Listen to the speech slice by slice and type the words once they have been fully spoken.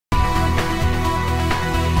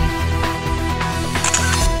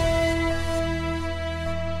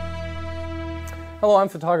Hello, I'm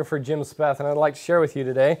photographer Jim Speth, and I'd like to share with you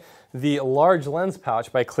today the large lens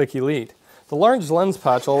pouch by Clik Elite. The large lens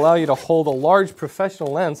pouch will allow you to hold a large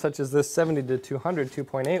professional lens such as this 70-200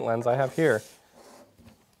 2.8 lens I have here.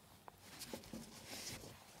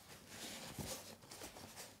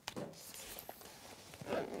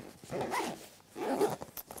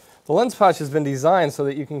 The lens pouch has been designed so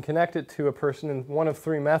that you can connect it to a person in one of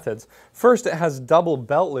three methods. First, it has double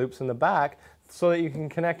belt loops in the back so that you can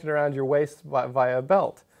connect it around your waist via a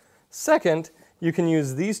belt. Second, you can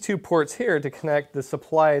use these two ports here to connect the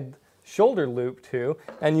supplied shoulder loop to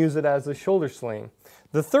and use it as a shoulder sling.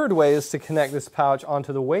 The third way is to connect this pouch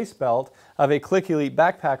onto the waist belt of a Clik Elite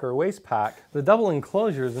backpack or waist pack. The double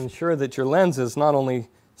enclosures ensure that your lens is not only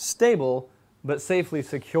stable but safely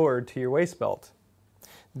secured to your waist belt.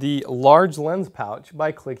 The large lens pouch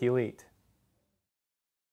by Clik Elite.